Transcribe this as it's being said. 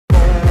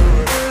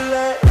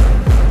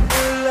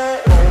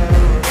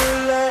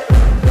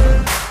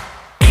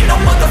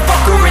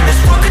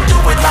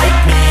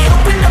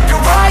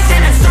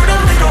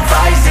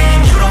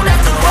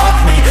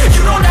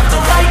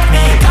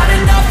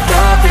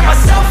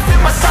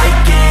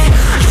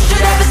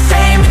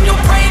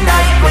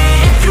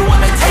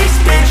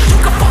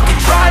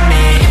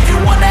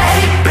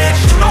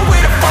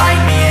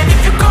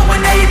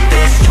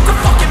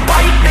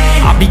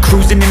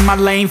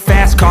my lane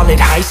fast, call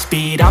it high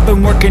speed. I've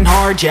been working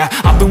hard, yeah,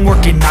 I've been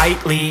working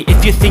nightly.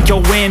 If you think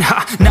you'll win, ha,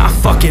 not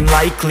fucking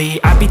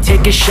likely. I be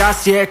taking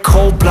shots, yeah,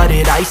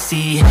 cold-blooded,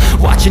 icy.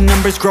 Watching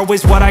numbers grow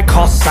is what I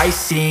call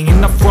sightseeing.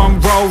 In the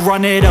front row,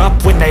 run it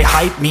up when they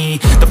hype me.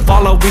 The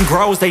following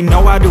grows, they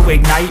know how to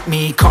ignite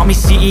me. Call me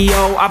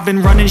CEO, I've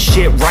been running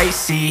shit right,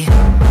 see.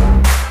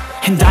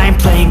 And I ain't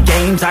playing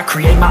games, I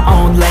create my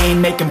own lane,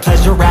 making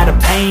pleasure out of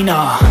pain,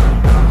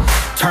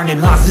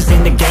 turning losses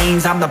into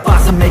gains. I'm the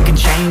boss, I'm making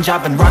change.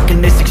 I've been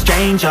rocking this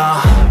exchange,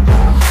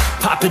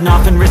 popping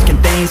off and risking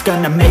things.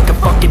 Gonna make a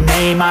fucking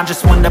name, I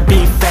just wanna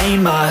be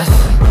famous.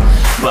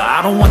 But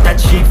I don't want that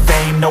cheap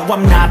fame, no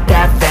I'm not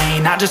that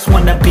vain. I just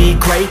wanna be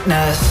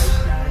greatness.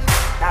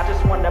 I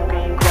just wanna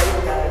be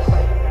greatness.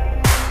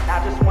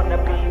 I just wanna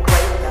be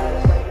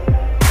greatness.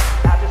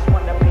 I just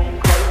wanna be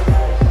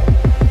greatness.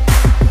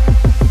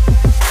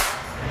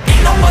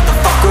 Ain't no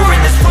motherfucker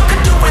in this world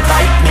could do it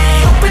like me.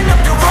 Open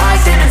up your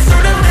eyes and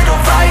insert a little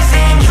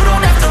rising. You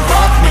don't have to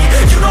love me,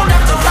 you don't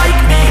have to like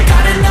me.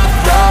 Got enough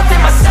love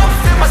in myself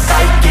and my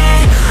psyche.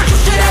 You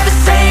should have the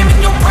same in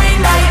your brain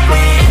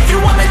nightly. If you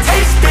wanna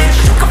taste, bitch,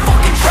 you can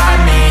fucking try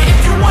me. If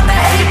you wanna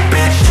hate,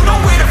 bitch, you know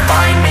where to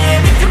find me.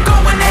 And if you go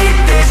and hate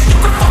this, you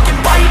can fucking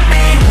bite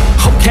me.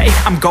 Okay,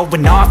 I'm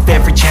going off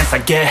every chance I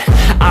get.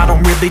 I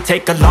don't really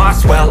take a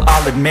loss, well,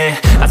 I'll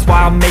admit. That's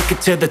why I'll make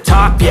it to the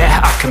top,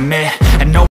 yeah, I commit. And no